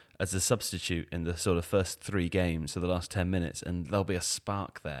on as a substitute in the sort of first 3 games, so the last 10 minutes, and there'll be a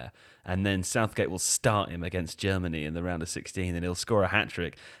spark there. And then Southgate will start him against Germany in the round of 16, and he'll score a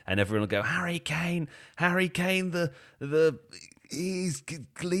hat-trick, and everyone will go, Harry Kane,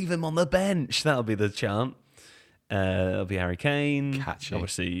 leave him on the bench. That'll be the chant. It'll be Harry Kane. Catchy.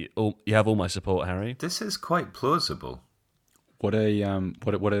 Obviously, you have all my support, Harry. This is quite plausible. What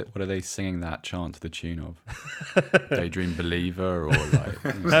are they singing that chant to the tune of? Daydream Believer, or like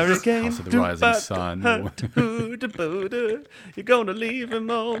Harry Kane, House of the Rising Sun? Or... You're gonna leave him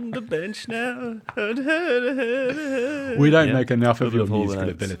on the bench now. We don't make enough of your All the musical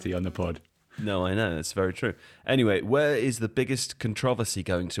notes. ability on the pod. No, I know, that's very true. Anyway, where is the biggest controversy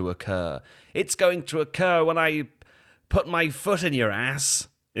going to occur? It's going to occur when I put my foot in your ass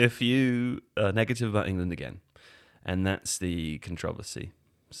if you are negative about England again. And that's the controversy.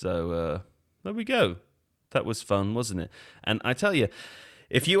 So there we go. That was fun, wasn't it? And I tell you,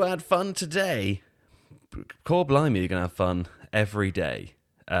 if you had fun today, core blimey, you're going to have fun every day.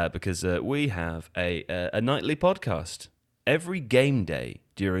 Because we have a nightly podcast every game day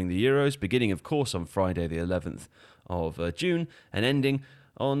during the Euros, beginning, of course, on Friday the 11th of June and ending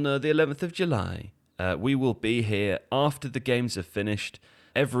on the 11th of July. We will be here after the games are finished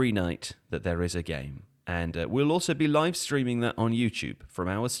every night that there is a game. And we'll also be live streaming that on YouTube from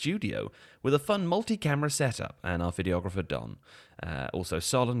our studio with a fun multi-camera setup and our videographer Don. Also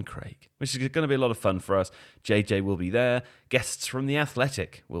Sol and Craig, which is going to be a lot of fun for us. JJ will be there. Guests from The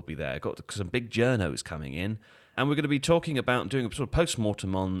Athletic will be there. Got some big journos coming in. And we're going to be talking about doing a sort of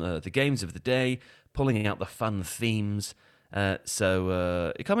post-mortem on the games of the day, pulling out the fun themes.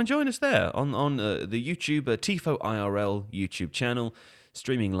 So come and join us there on the YouTube, Tifo IRL YouTube channel,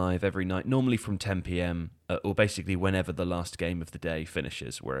 streaming live every night, normally from 10 p.m. Or basically whenever the last game of the day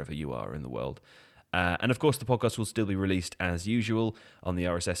finishes, wherever you are in the world. And of course, the podcast will still be released as usual on the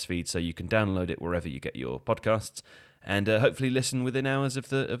RSS feed, so you can download it wherever you get your podcasts, and hopefully listen within hours of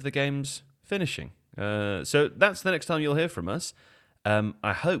the games finishing. So that's the next time you'll hear from us.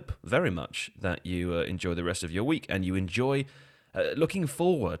 I hope very much that you enjoy the rest of your week and you enjoy looking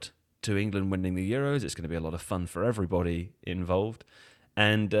forward to England winning the Euros. It's going to be a lot of fun for everybody involved.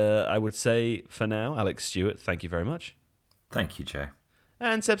 And I would say for now, Alex Stewart, thank you very much. Thank you, Joe.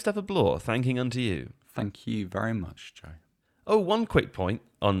 And Seb Stafford Bloor, thanking unto you. Thank you very much, Joe. Oh, one quick point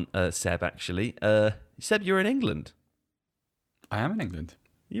on Seb, actually. Seb, you're in England. I am in England.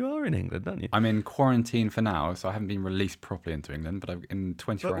 You are in England, aren't you? I'm in quarantine for now, so I haven't been released properly into England, but in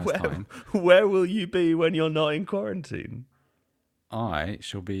 24 hours' time. Where will you be when you're not in quarantine? I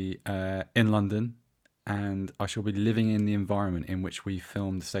shall be in London, and I shall be living in the environment in which we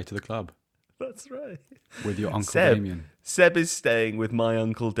filmed State of the Club. That's right. With your Uncle Seb, Damien. Seb is staying with my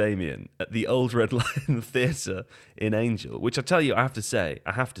Uncle Damien at the Old Red Lion Theatre in Angel, which I tell you, I have to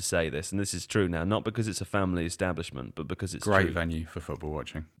say this, and this is true now, not because it's a family establishment, but because it's Great true. venue for football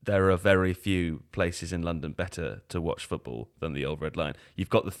watching. There are very few places in London better to watch football than the Old Red Lion.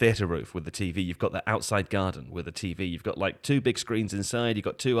 You've got the theatre roof with the TV, you've got the outside garden with the TV, you've got like 2 big screens inside, you've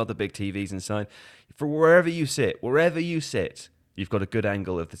got 2 other big TVs inside. For wherever you sit, you've got a good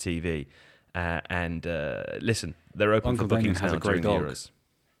angle of the TV. And listen, they're open Uncle for bookings Damien has now a great during the dog Euros.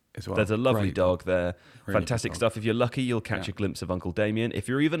 As well. There's a lovely Great dog there. Really Fantastic good dog. stuff. If you're lucky, you'll catch a glimpse of Uncle Damien. If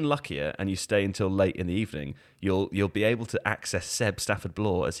you're even luckier and you stay until late in the evening, you'll be able to access Seb Stafford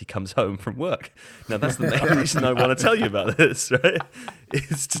Bloor as he comes home from work. Now, that's the main reason I want to tell you about this, right?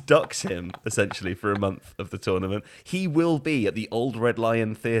 Is to dox him, essentially, for a month of the tournament. He will be at the Old Red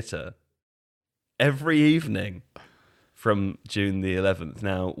Lion Theatre every evening from June the 11th.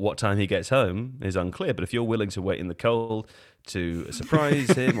 Now, what time he gets home is unclear, but if you're willing to wait in the cold to surprise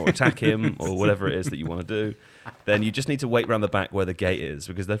him or attack him or whatever it is that you want to do, then you just need to wait around the back where the gate is,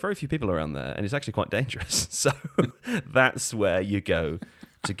 because there are very few people around there, and it's actually quite dangerous. So that's where you go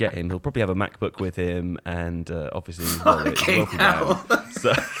to get in. He'll probably have a MacBook with him, and obviously his wallet is well down.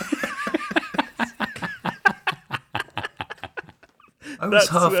 So I was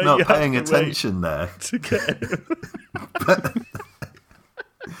half where not you have paying to wait attention there. to get him.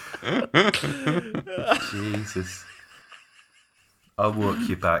 Jesus. I'll walk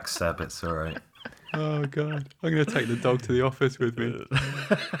you back, Seb. It's all right. Oh, God. I'm going to take the dog to the office with me.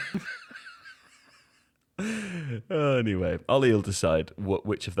 Anyway, Ollie will decide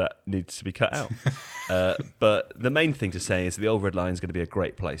which of that needs to be cut out. But the main thing to say is the Old Red Lion is going to be a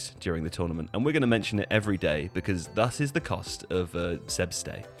great place during the tournament, and we're going to mention it every day because thus is the cost of Seb's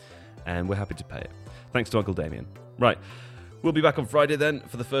stay, and we're happy to pay it. Thanks to Uncle Damien. Right, we'll be back on Friday then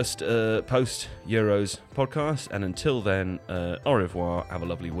for the first post-Euros podcast, and until then, au revoir, have a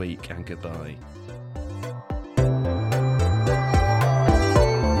lovely week, and goodbye.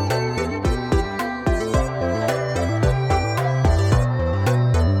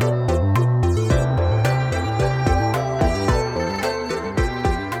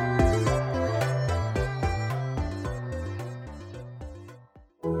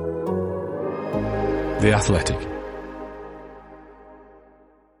 The Athletic.